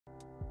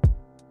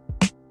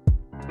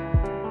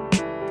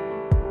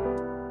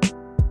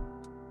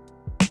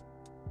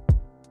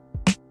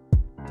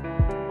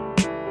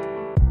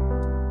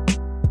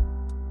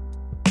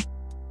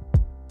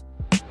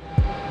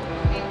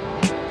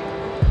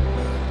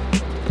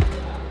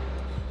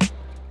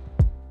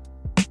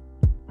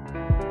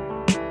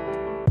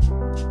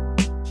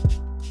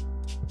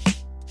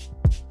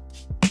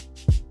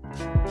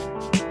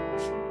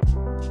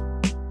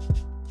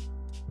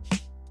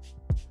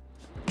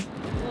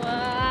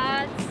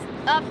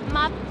up,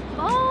 my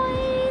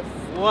boys?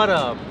 What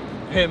up,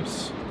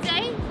 pimps?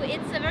 Today,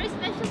 it's a very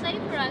special day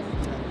for us.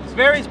 It's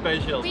very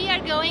special. We are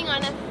going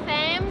on a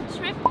fam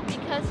trip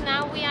because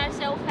now we are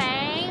so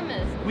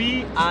famous.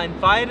 We are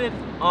invited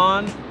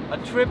on a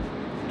trip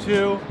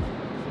to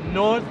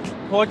North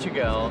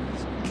Portugal.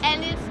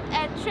 And it's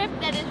a trip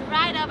that is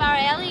right up our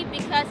alley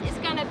because it's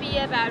gonna be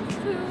about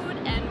food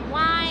and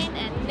wine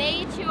and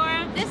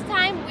nature. This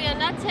time we are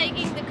not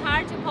taking the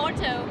car to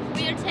Porto.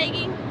 We are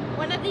taking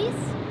one of these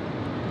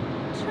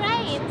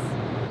trains.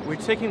 We're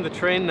taking the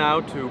train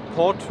now to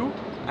Porto,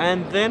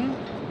 and then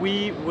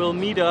we will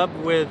meet up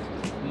with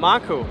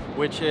Marco,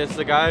 which is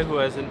the guy who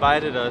has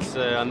invited us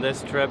on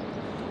this trip.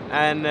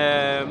 And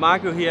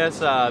Marco, he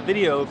has a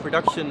video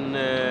production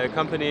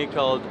company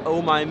called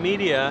Oh My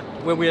Media,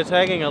 where we are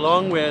tagging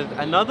along with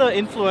another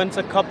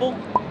influencer couple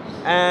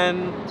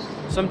and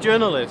some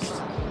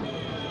journalists.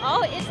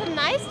 Oh, it's a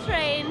nice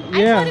train.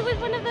 Yeah. I thought it was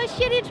one of those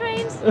shitty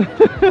trains.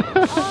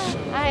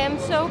 Oh, I am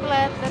so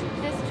glad that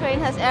this train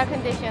has air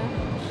conditioning.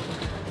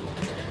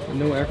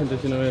 No air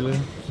conditioner really.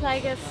 It's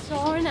like a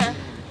sauna.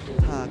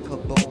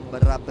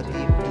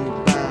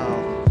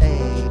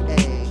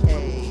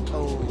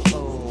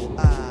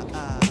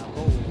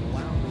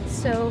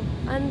 So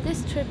on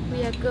this trip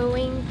we are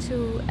going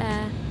to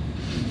a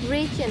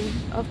region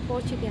of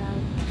Portugal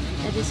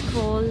that is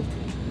called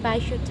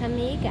Baixo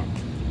Tamega,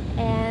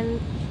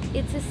 and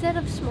it's a set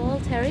of small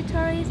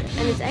territories,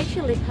 and it's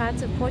actually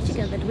parts of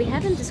Portugal that we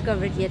haven't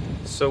discovered yet.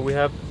 So we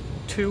have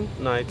 2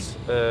 nights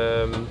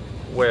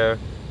where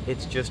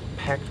it's just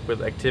packed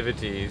with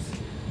activities.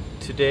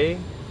 Today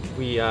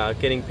we are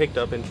getting picked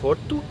up in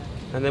Porto,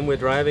 and then we're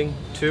driving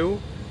to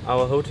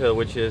our hotel,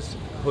 which is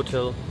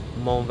Hotel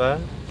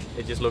Montvert.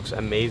 It just looks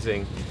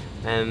amazing,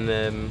 and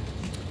then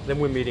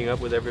we're meeting up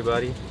with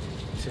everybody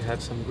to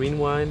have some green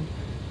wine.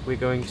 We're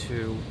going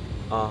to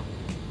a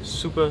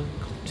super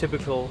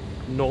typical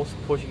North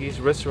Portuguese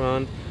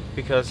restaurant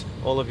because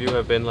all of you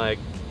have been like,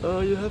 oh,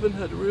 you haven't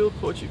had real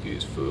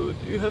Portuguese food,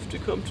 you have to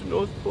come to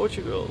North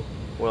Portugal.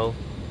 Well,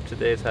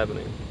 today it's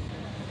happening.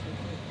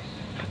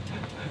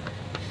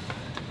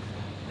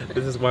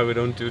 This is why we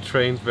don't do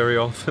trains very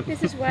often.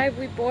 This is why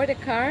we bought a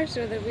car,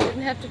 so that we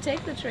didn't have to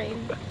take the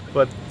train.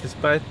 But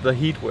despite the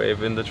heat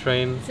wave in the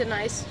train, It's a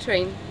nice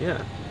train.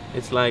 yeah,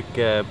 it's like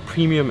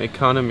premium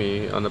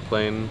economy on a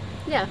plane.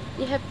 Yeah,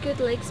 you have good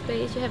leg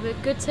space, you have a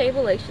good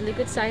table actually,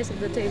 good size of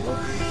the table.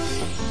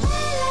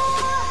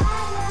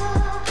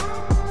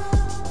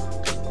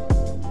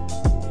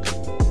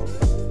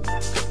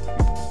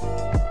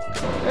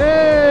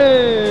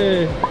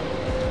 Hey!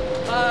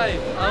 Hi,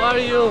 how are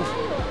you?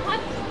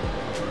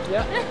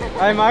 Yeah.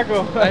 Hi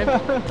Marco.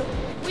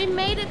 We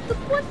made it to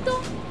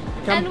Porto.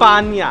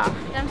 Campania.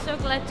 I'm so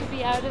glad to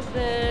be out of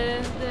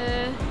the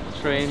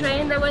Train.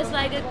 There was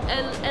like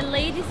a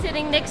lady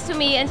sitting next to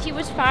me and she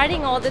was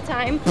farting all the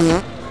time.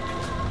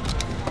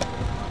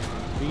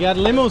 We got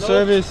limo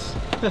service.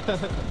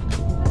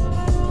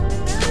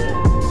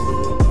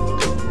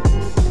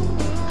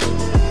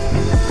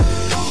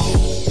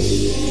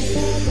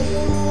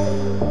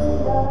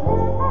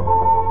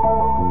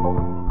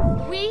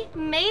 We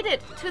made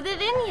it to the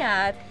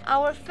vineyard.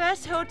 Our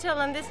first hotel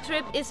on this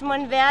trip is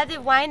Montverde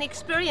Wine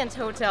Experience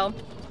Hotel.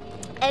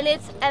 And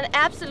it's an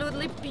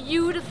absolutely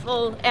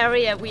beautiful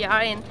area we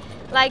are in.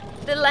 Like,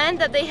 the land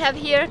that they have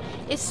here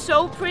is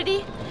so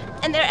pretty,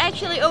 and they're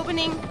actually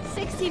opening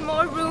 16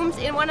 more rooms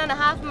in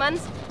 1.5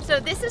 months. So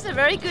this is a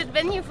very good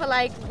venue for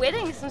like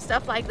weddings and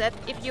stuff like that,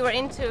 if you are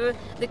into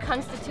the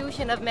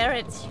constitution of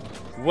marriage.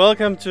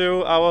 Welcome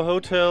to our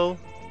hotel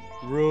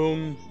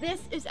room.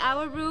 This is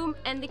our room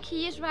and the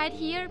key is right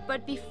here,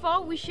 but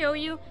before we show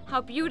you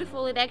how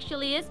beautiful it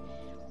actually is,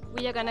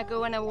 we are gonna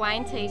go on a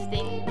wine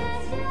tasting.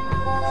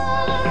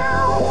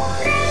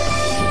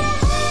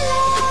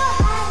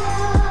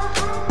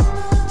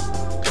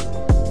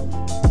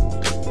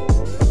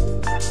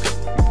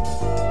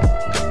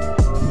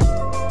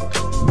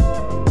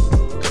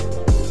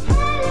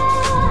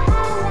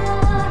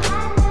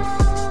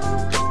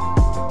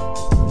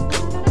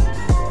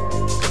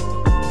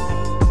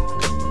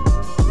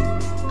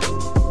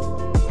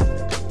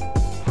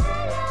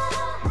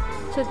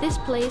 So this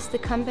place the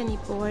company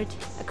bought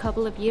a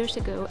couple of years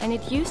ago, and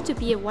it used to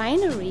be a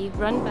winery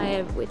run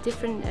by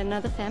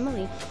another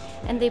family,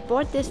 and they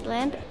bought this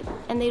land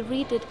and they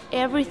redid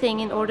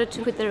everything in order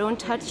to put their own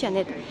touch on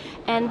it.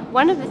 And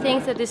one of the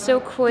things that is so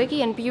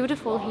quirky and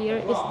beautiful here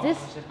is this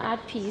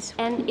art piece,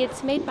 and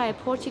it's made by a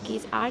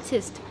Portuguese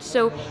artist.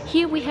 So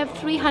here we have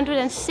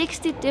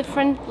 360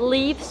 different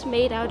leaves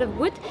made out of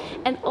wood,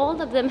 and all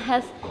of them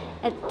have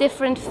a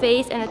different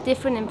face and a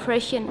different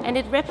impression, and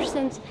it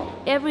represents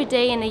every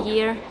day in a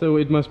year. So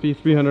it must be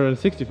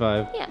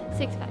 365. Yeah,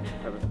 65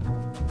 probably.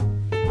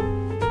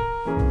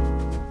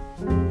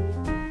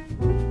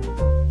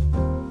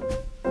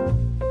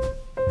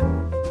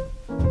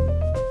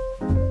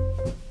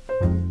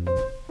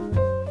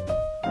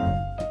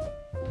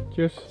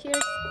 Cheers.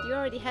 Cheers. You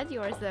already had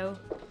yours though.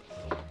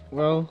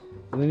 Well,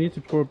 they need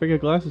to pour bigger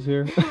glasses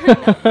here.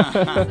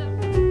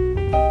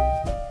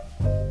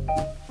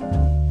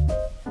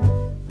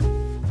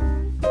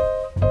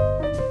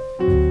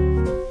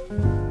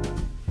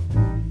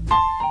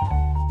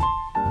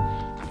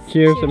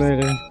 Cheers, Cheers.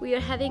 Amelia. We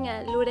are having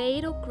a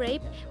Loureiro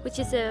grape, which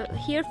is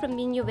here from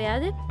Vinho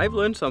Verde. I've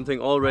learned something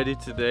already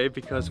today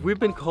because we've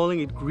been calling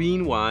it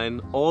green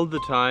wine all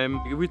the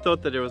time. We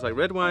thought that it was like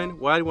red wine,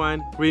 white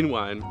wine, green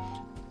wine.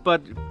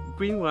 But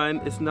green wine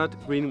is not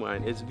green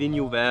wine, it's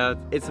Vinho Verde.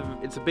 It's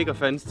a big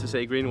offense to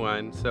say green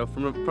wine. So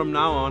from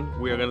now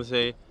on, we are gonna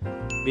say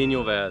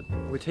Vinho Verde.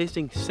 We're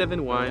tasting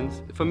 7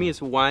 wines. For me,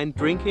 it's wine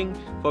drinking.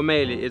 For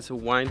Amelia, it's a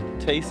wine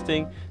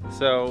tasting.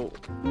 So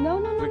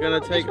we're gonna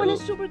take. This one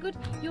is super good.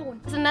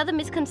 There's another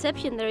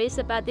misconception there is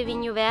about the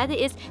Vinho Verde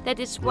is that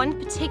it's one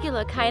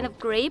particular kind of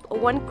grape or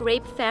one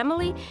grape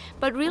family,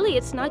 but really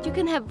it's not. You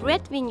can have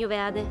red Vinho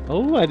Verde.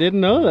 Oh, I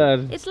didn't know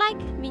that. It's like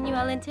Vinho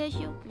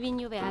Alentejo,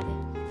 Vinho Verde.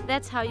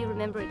 That's how you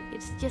remember it.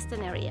 It's just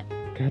an area.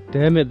 God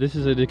damn it, this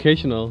is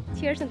educational.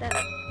 Cheers on that.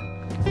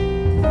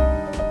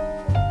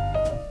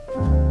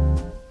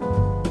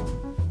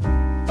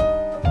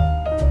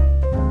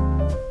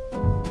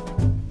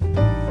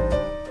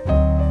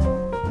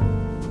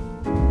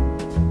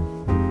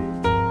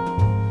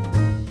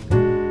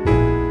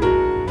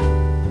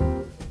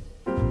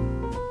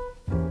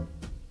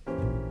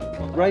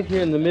 Right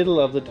here in the middle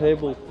of the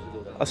table,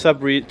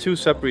 two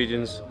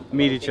sub-regions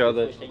meet each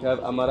other. You have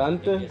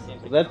Amarante,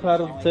 that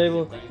part of the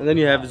table, and then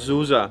you have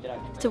Zusa.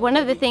 So one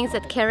of the things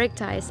that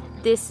characterize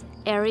this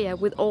area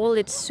with all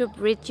its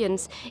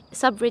sub-regions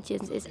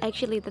is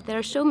actually that there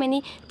are so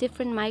many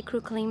different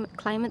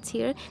microclimates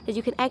here that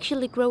you can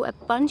actually grow a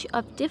bunch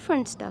of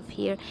different stuff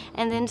here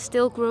and then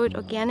still grow it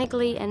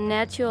organically and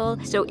natural.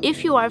 So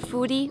if you are a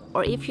foodie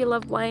or if you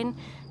love wine,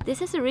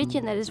 this is a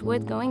region that is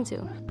worth going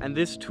to. And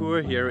this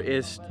tour here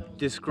is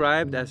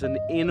described as an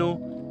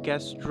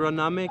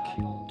enogastronomic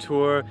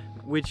tour,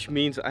 which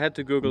means, I had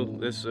to Google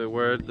this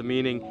word, the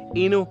meaning.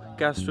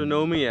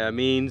 Enogastronomia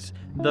means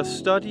the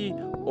study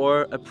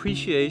or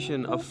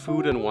appreciation of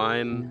food and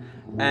wine.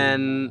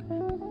 And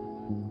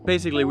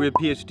basically we're a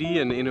PhD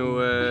in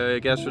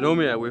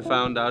enogastronomia, we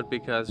found out,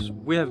 because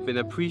we have been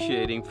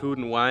appreciating food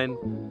and wine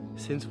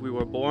since we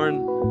were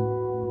born.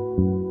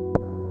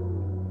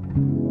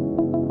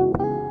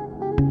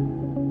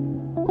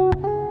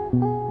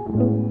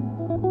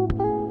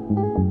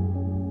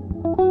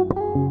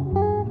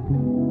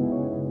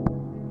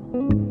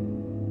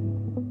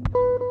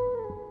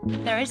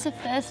 There is a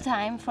first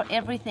time for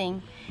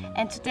everything,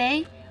 and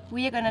today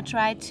we are gonna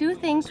try 2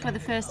 things for the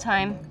first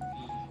time.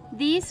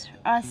 These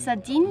are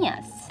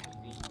sardinhas.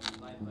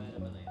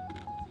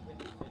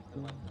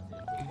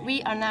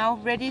 We are now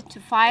ready to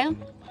file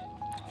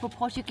for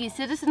Portuguese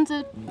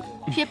citizenship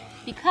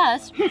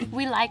because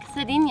we like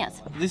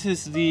sardinhas. This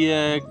is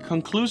the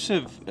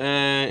conclusive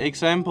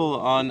example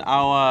on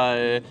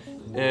our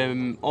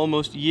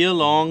almost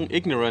year-long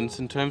ignorance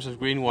in terms of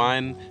green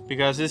wine,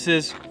 because this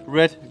is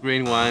red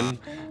green wine,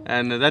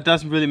 and that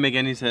doesn't really make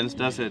any sense,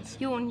 does it?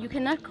 Jon, you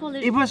cannot call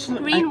it, was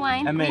green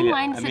wine. Amelia, green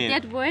wine is a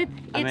dead word.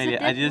 Amelia,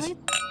 it's a dead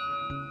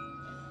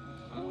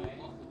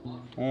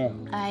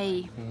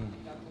word.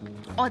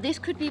 Oh, this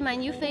could be my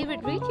new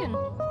favorite region.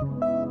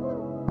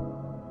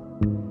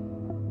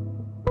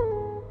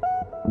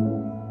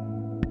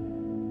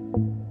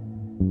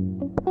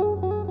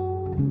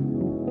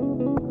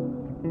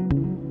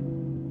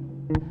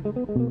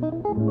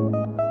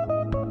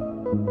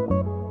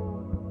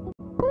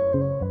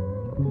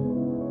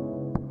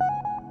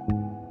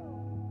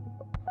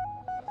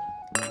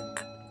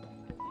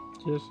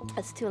 Cheers.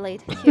 It's too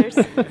late. Cheers.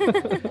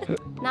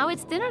 Now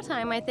it's dinner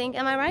time, I think.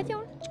 Am I right,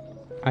 Jon?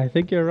 I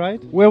think you're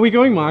right. Where are we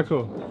going,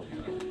 Marco?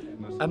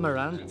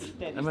 Amaranth.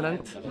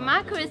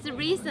 Marco is the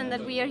reason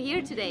that we are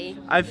here today.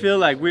 I feel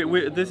like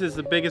this is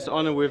the biggest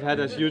honor we've had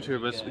as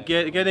YouTubers,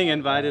 getting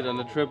invited on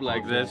a trip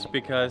like this,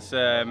 because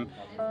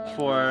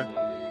for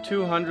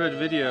 200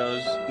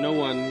 videos no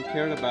one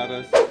cared about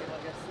us.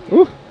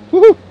 Ooh,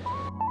 woohoo.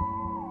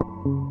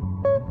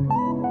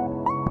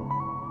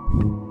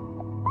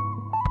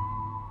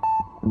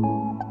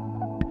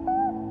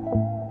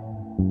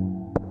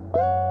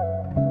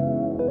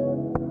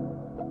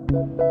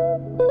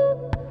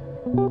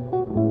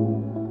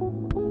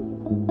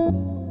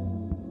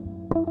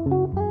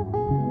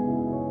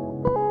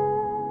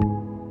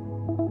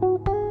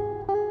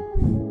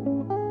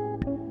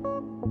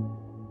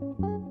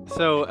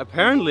 So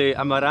apparently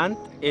Amarante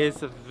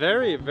is a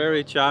very,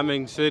 very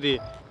charming city.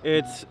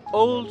 It's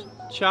old,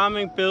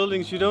 charming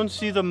buildings, you don't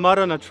see the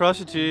modern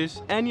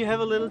atrocities, and you have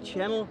a little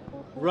channel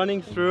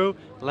running through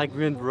like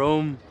we're in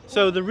Rome.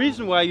 So the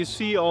reason why you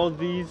see all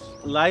these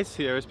lights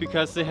here is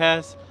because it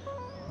has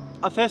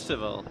a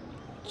festival.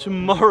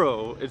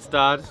 Tomorrow it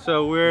starts,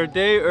 so we're a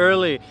day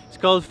early. It's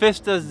called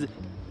Festas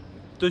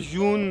de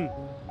June.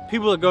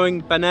 People are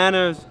going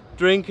bananas,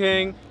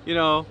 drinking, you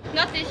know.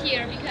 Not this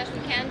year, because we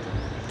can't.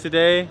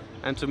 Today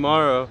and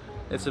tomorrow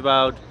it's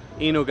about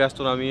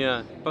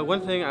enogastronomia. But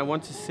one thing I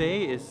want to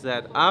say is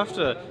that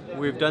after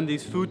we've done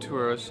these food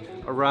tours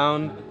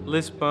around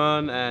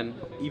Lisbon and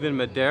even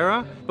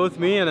Madeira, both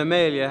me and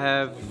Amelia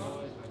have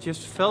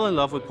just fell in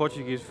love with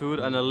Portuguese food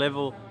on a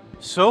level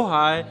so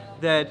high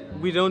that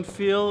we don't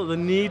feel the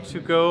need to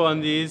go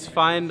on these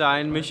fine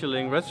dine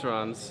Michelin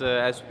restaurants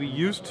as we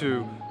used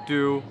to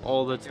do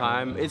all the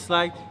time. It's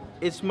like,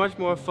 it's much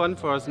more fun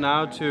for us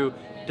now to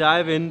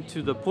dive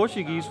into the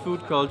Portuguese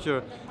food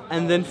culture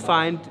and then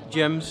find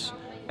gems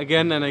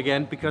again and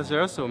again, because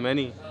there are so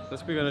many.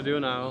 That's what we're gonna do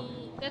now.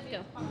 Let's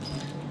go.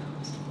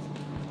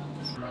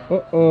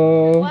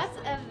 Uh-oh. What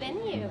a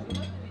venue.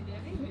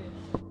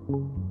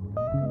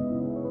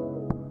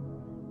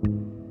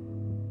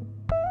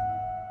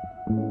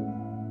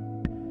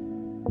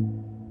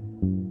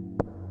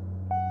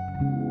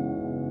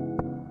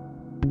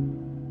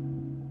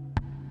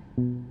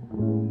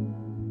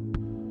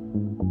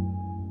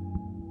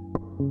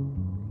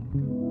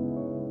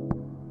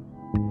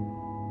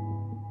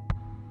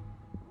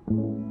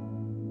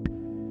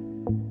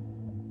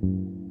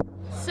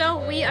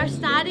 So we are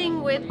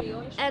starting with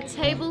a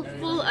table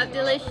full of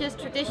delicious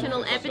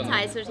traditional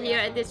appetizers here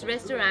at this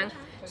restaurant.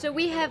 So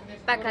we have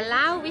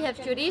bacalao, we have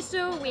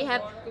chorizo, we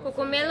have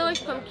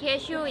cogumelos con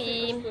queso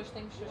y...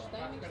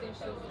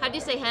 How do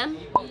you say ham?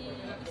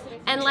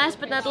 And last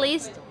but not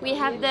least, we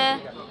have the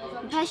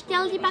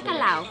pastel de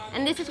bacalao.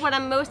 And this is what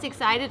I'm most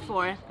excited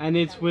for. And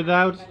it's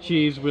without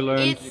cheese, we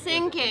learned. It's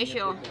sin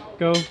queso.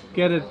 Go,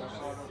 get it.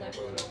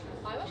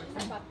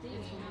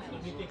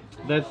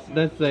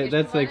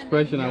 That's the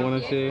expression I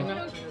want to see.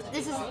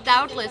 This is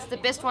doubtless the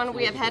best one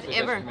we have had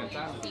ever.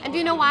 And do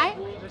you know why?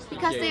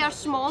 Because they are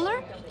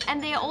smaller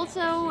and they are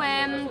also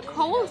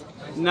cold.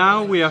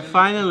 Now we are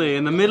finally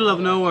in the middle of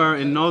nowhere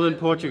in Northern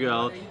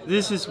Portugal.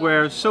 This is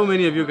where so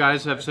many of you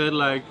guys have said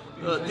like,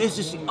 this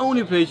is the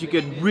only place you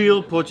get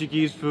real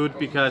Portuguese food,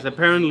 because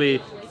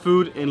apparently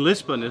food in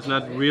Lisbon is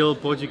not real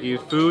Portuguese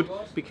food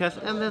because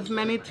there's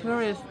many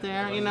tourists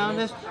there, you know,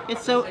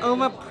 it's so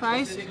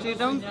overpriced, you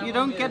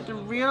don't get the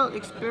real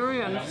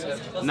experience.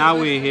 Now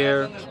we're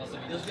here.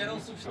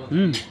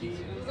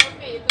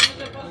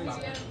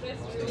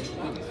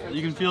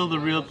 You can feel the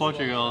real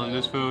Portugal in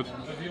this food.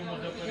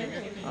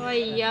 Oh,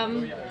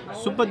 yum.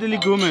 Sopa de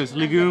legumes.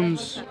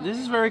 This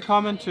is very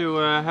common to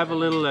have a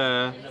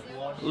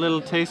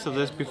little taste of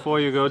this before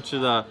you go to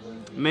the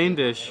main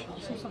dish.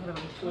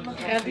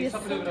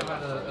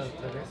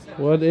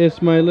 What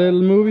is my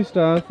little movie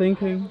star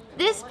thinking?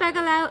 This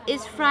bacalao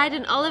is fried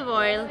in olive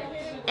oil,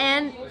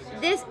 and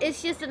this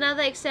is just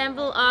another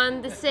example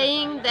on the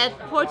saying that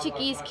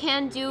Portuguese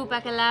can do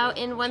bacalao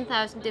in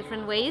 1,000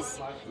 different ways.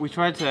 We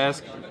tried to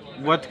ask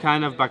what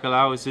kind of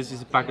bacalao is this?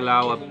 Is it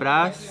bacalao a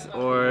brás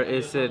or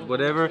is it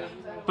whatever?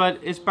 But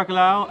it's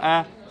bacalao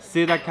a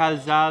seda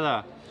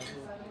calzada,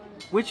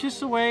 which is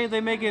the way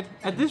they make it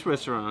at this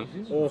restaurant.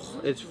 Oh,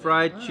 it's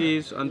fried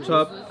cheese on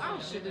top,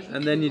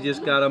 and then you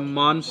just got a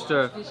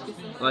monster,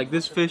 like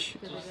this fish.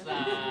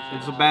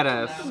 It's a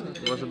badass.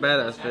 It was a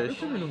badass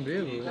fish.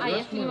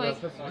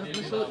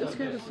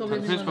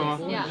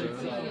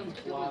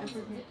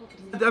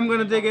 I'm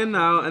gonna dig in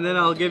now, and then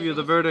I'll give you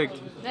the verdict.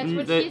 That's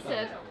what she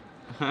said.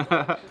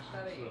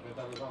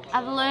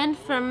 I've learned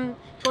from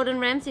Gordon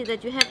Ramsay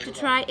that you have to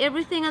try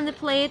everything on the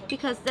plate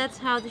because that's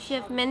how the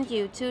chef meant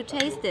you to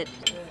taste it.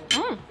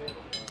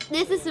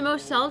 This is the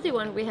most salty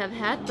one we have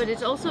had, but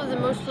it's also the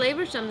most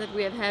flavorsome that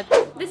we have had.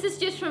 This is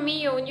just for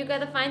me, and you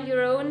gotta find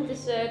your own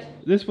dessert.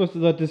 This was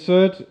the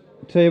dessert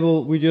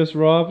table we just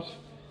robbed,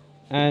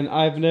 and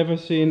I've never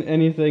seen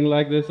anything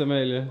like this,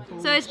 Amelia.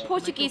 So it's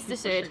Portuguese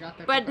dessert,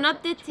 but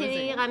not the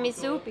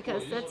tiramisu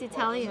because that's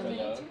Italian,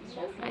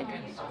 right?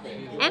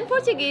 And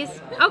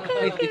Portuguese.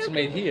 Okay. It's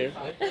made here.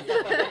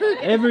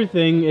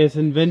 Everything is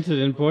invented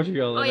in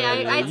Portugal. Oh yeah,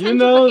 I tend you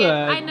know to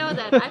forget. that. I know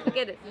that. I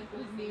forget it.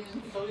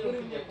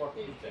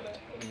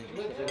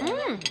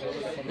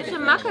 It's a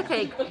maca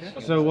cake.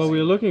 So what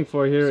we're looking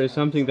for here is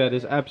something that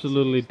is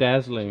absolutely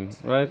dazzling,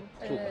 right?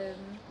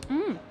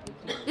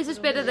 This is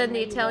better than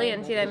the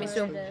Italian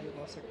tiramisu.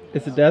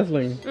 It's a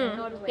dazzling.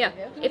 Yeah.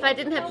 If I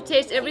didn't have to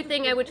taste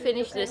everything, I would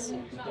finish this.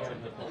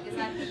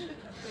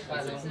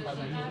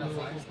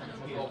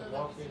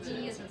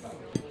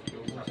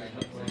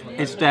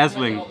 It's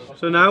dazzling.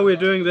 So now we're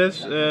doing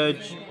this.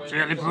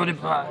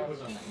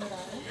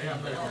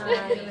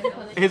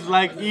 It's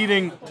like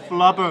eating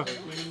flubber.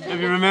 If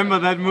you remember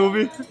that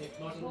movie,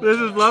 this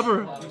is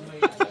flubber.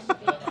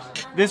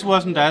 This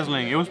wasn't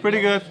dazzling. It was pretty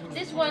good.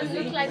 This one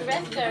looks like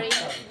raspberry.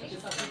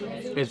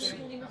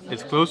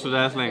 It's close to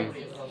dazzling,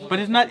 but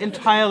it's not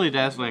entirely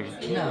dazzling.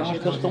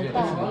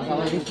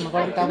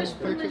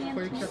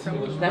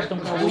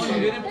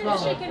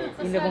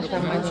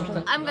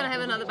 I'm gonna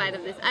have another bite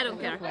of this. I don't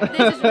care.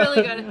 This is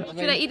really good.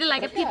 Should I eat it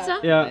like a pizza?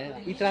 Yeah.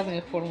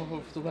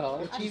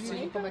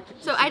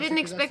 So I didn't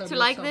expect to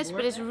like this,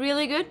 but it's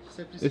really good.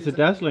 It's a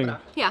dazzling.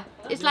 Yeah,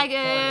 it's like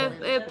a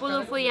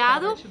bolo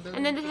folhado,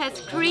 and then it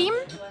has cream,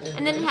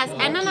 and then it has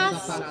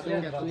ananas.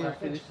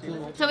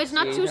 So it's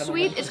not too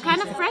sweet. It's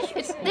kind of fresh.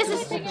 This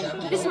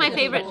is my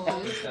favorite.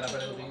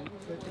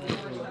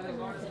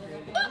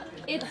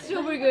 It's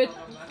super good.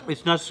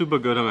 It's not super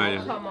good,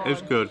 Amalia.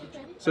 It's good.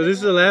 So this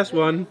is the last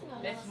one.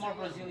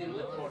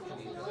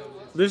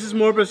 This is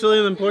more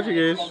Brazilian than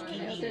Portuguese.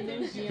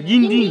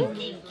 Ding ding.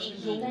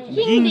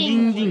 Ding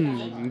ding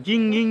ding.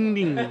 Ding ding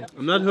ding.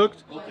 I'm not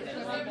hooked.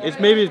 It's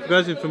maybe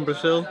because it's from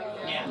Brazil.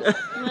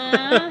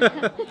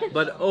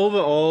 But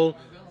overall,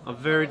 a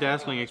very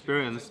dazzling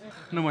experience.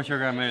 No more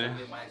sugar, I made it.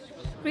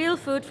 Real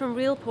food from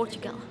real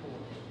Portugal,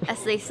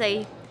 as they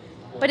say.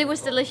 But it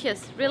was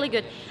delicious, really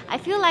good. I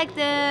feel like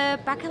the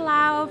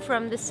bacalhau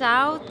from the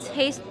south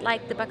tastes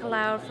like the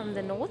bacalhau from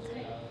the north,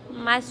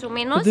 mais ou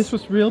menos. But this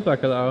was real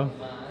bacalhau.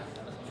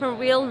 From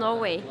real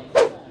Norway.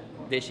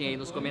 Deixem aí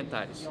nos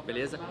comentários,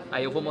 beleza?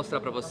 Aí eu vou mostrar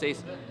pra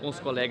vocês uns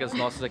colegas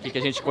nossos aqui que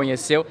a gente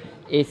conheceu.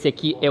 Esse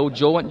aqui é o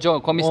João. João,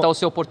 como está o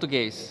seu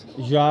português?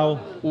 João.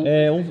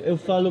 Eu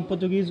falo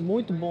português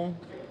muito bom.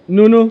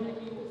 Nuno,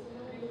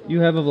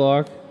 you have a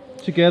vlog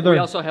together. We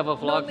also have a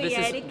vlog.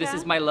 This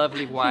is my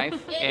lovely wife,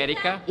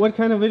 Erika. What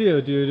kind of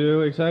video do you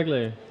do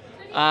exactly?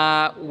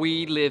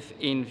 We live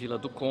in Vila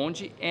do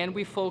Conde and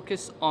we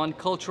focus on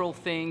cultural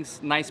things,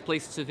 nice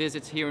places to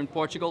visit here in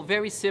Portugal.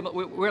 Very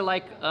similar. We're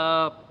like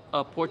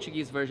a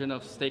Portuguese version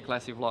of Stay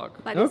Classy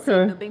vlog.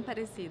 Parecido, bem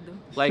parecido.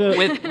 Like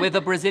with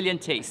a Brazilian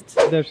taste.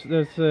 There's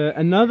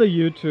another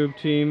YouTube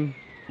team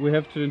we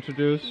have to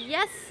introduce.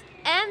 Yes,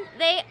 and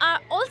they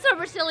are also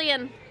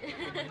Brazilian.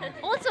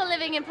 Also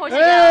living in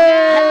Portugal.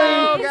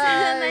 Hello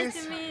guys!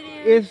 Nice to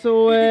meet you. Eu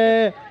sou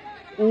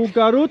o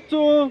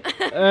garoto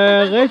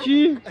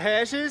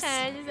Regis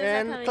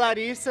and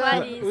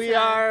Clarissa. We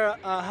are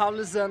a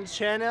Howlizan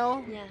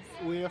channel. Yes.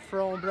 We are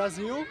from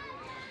Brazil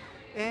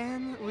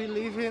and we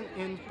live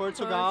in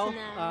Portugal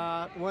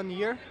 1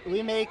 year.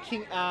 We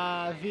making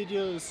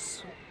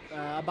videos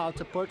about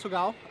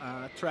Portugal,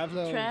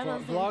 travel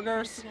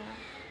vloggers.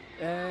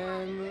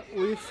 And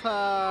with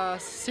a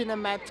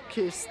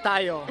cinematic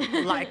style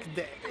like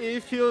that.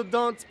 If you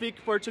don't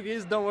speak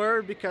Portuguese, don't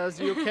worry,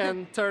 because you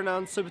can turn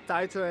on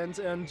subtitle and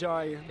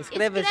enjoy.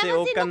 Inscreva-se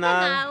ao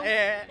canal.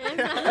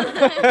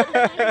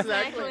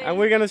 Exactly. And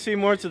we're gonna see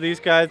more to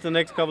these guys the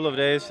next couple of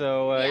days,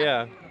 so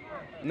yeah.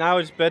 Now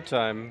it's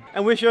bedtime.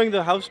 And we're showing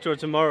the house tour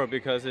tomorrow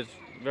because it's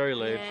very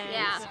late.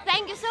 Yeah.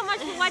 Thank you so much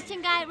for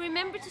watching, guys.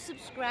 Remember to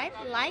subscribe,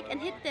 like,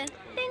 and hit the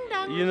ding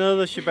dong. You know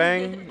the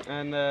shebang,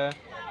 and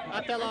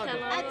Até logo.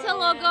 Até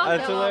logo.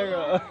 Até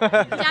logo.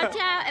 Tchau,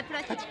 tchau. É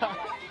pra